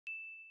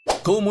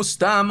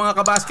Kumusta mga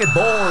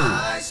kabasketball?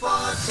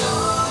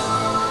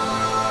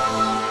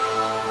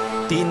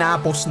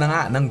 Tinapos na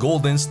nga ng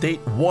Golden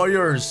State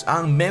Warriors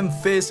ang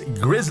Memphis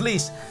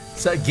Grizzlies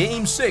sa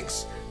Game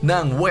 6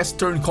 ng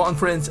Western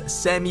Conference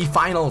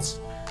Semifinals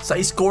sa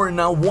score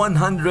na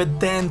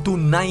 110-96,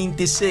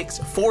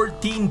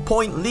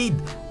 14-point lead.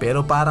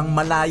 Pero parang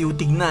malayo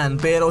tignan,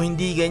 pero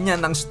hindi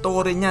ganyan ang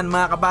story niyan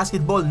mga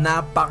kabasketball.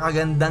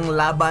 Napakagandang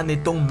laban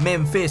nitong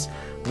Memphis.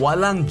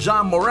 Walang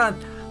Ja Morant,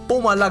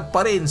 pumalag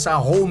pa rin sa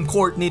home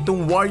court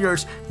nitong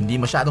Warriors. Hindi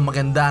masyadong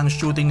maganda ang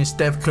shooting ni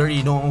Steph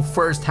Curry noong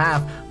first half,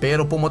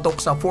 pero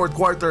pumutok sa fourth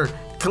quarter.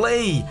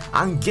 Klay,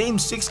 ang Game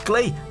 6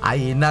 Klay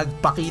ay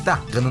nagpakita.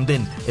 Ganun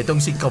din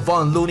itong si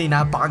Kevon Looney,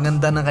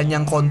 napakaganda ng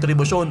kanyang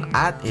kontribusyon.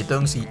 At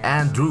itong si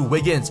Andrew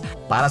Wiggins.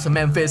 Para sa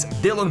Memphis,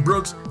 Dillon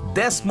Brooks,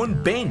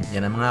 Desmond Bane,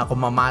 yan ang mga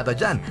kumamata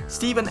dyan.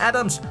 Steven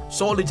Adams,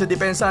 solid sa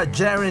depensa.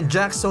 Jaren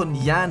Jackson,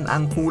 yan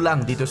ang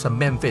kulang dito sa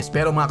Memphis.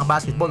 Pero mga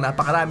kabasketball,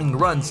 napakaraming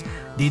runs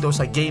dito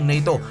sa game na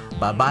ito.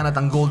 Babanat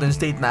ang Golden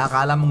State na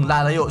akala mong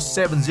lalayo,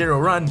 7-0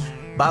 run.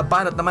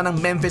 Babanat naman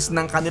ang Memphis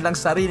ng kanilang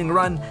sariling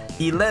run,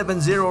 11-0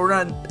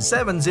 run,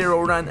 7-0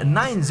 run,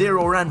 9-0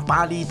 run.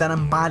 Palitan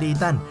ng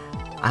palitan.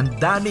 Ang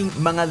daming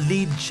mga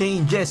lead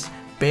changes.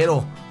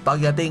 Pero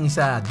pagdating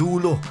sa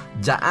dulo,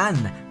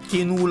 dyan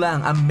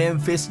kinulang ang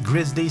Memphis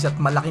Grizzlies at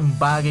malaking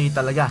bagay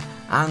talaga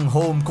ang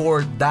home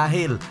court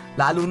dahil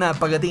lalo na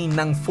pagdating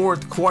ng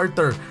fourth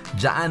quarter,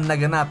 dyan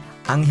naganap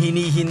ang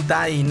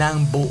hinihintay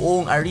ng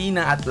buong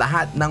arena at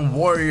lahat ng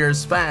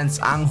Warriors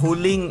fans, ang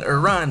huling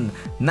run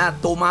na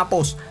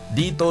tumapos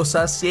dito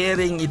sa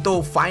seryeng ito.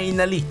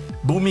 Finally,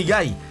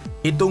 bumigay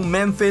itong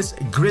Memphis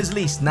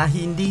Grizzlies na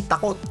hindi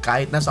takot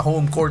kahit nasa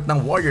home court ng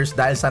Warriors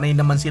dahil sanay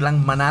naman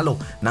silang manalo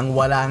nang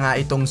wala nga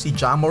itong si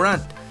Ja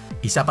Morant.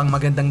 Isa pang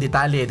magandang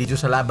detalye dito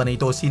sa laban na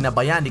ito,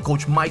 sinabayan ni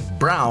Coach Mike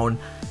Brown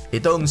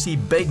itong si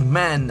big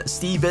man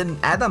Steven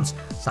Adams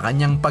sa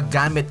kanyang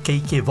paggamit kay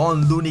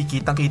Kevon Looney.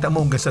 Kitang-kita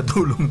mo hanggang sa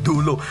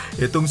dulong-dulo.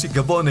 Itong si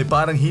Kevon ay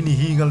parang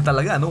hinihingal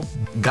talaga, no?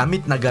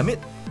 Gamit na gamit.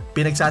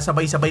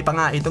 Pinagsasabay-sabay pa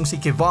nga itong si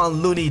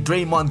Kevon Looney,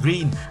 Draymond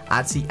Green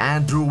at si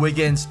Andrew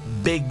Wiggins.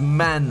 Big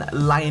man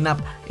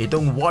lineup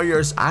itong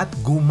Warriors at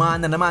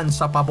gumana naman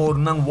sa pabor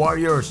ng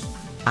Warriors.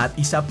 At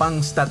isa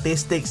pang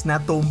statistics na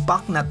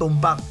tumpak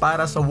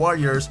para sa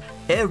Warriors,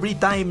 every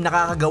time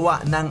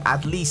nakakagawa ng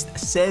at least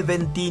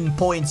 17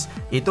 points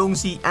itong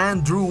si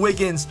Andrew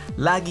Wiggins,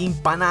 laging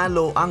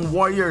panalo ang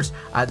Warriors.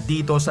 At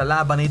dito sa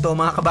laban nito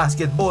mga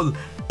kabasketball,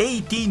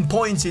 18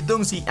 points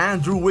itong si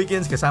Andrew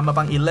Wiggins kasama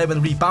pang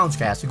 11 rebounds.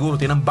 Kaya siguro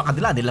tinambakan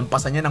nila,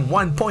 nilampasan niya ng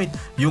 1 point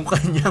yung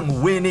kanyang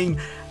winning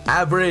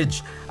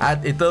average.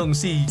 At itong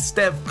si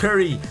Steph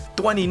Curry,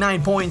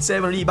 29.7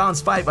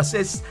 rebounds, 5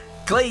 assists.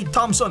 Klay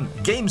Thompson,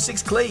 Game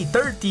 6 Klay,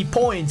 30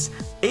 points,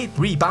 8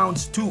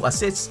 rebounds, 2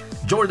 assists.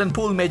 Jordan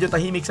Poole medyo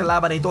tahimik sa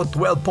laban na ito,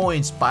 12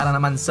 points para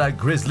naman sa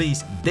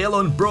Grizzlies.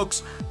 Dillon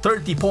Brooks,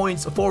 30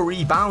 points, 4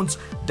 rebounds.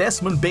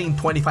 Desmond Bane,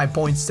 25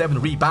 points,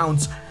 7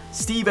 rebounds.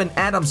 Steven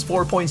Adams,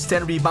 4 points,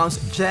 10 rebounds.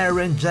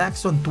 Jaren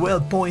Jackson,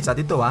 12 points. At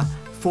ito 4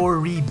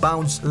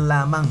 rebounds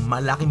lamang.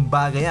 Malaking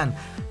bagay yan.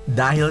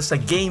 Dahil sa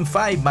Game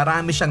 5,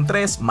 marami siyang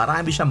tres,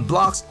 marami siyang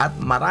blocks, at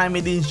marami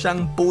din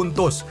siyang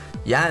puntos.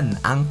 Yan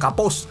ang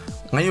kapos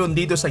ngayon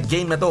dito sa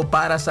game na to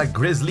para sa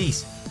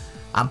Grizzlies.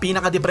 Ang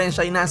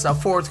pinaka-diferensya ay nasa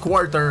fourth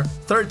quarter,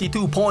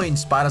 32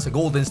 points para sa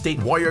Golden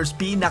State Warriors.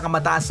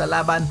 Pinakamataas sa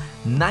laban,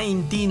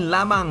 19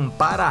 lamang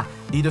para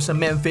dito sa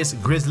Memphis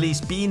Grizzlies.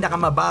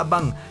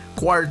 Pinakamababang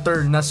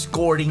quarter na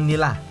scoring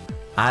nila.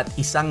 At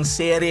isang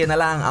serye na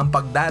lang ang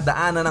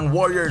pagdadaanan ng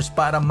Warriors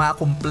para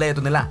makumpleto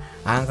nila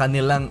ang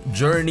kanilang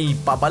journey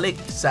pabalik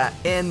sa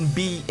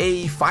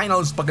NBA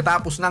Finals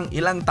pagkatapos ng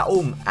ilang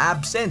taong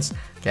absence.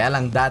 Kaya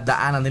lang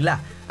dadaanan nila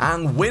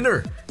ang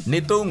winner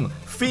nitong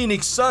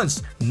Phoenix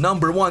Suns,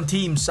 number 1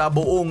 team sa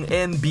buong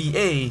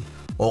NBA,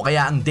 o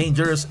kaya ang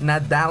dangerous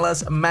na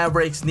Dallas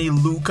Mavericks ni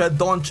Luka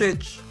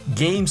Doncic.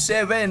 Game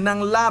 7 ng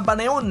laban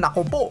na yun,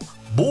 naku po,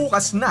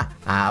 bukas na.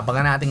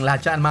 Abangan natin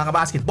lahat yan mga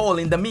kabasketball.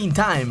 In the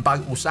meantime,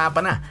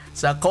 pag-usapan na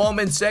sa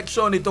comment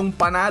section itong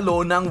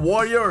panalo ng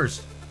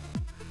Warriors.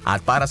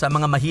 At para sa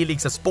mga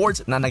mahilig sa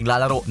sports na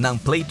naglalaro ng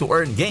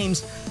play-to-earn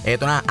games,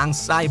 ito na ang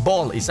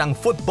CyBall, isang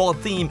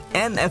football-themed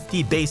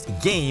NFT-based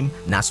game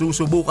na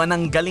susubukan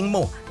ng galing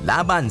mo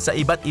laban sa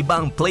iba't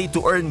ibang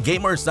play-to-earn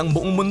gamers ng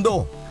buong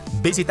mundo.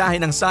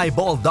 Bisitahin ang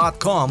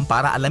CyBall.com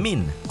para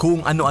alamin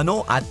kung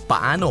ano-ano at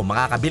paano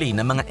makakabili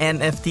ng mga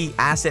NFT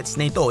assets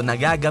na ito na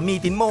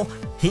gagamitin mo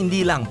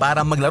hindi lang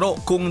para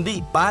maglaro kundi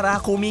para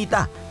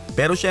kumita.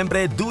 Pero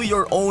syempre, do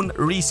your own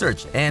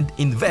research and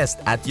invest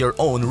at your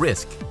own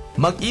risk.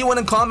 Mag-iwan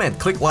ng comment,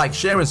 click like,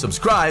 share, and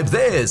subscribe.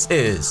 This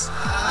is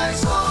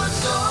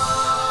iSportZone.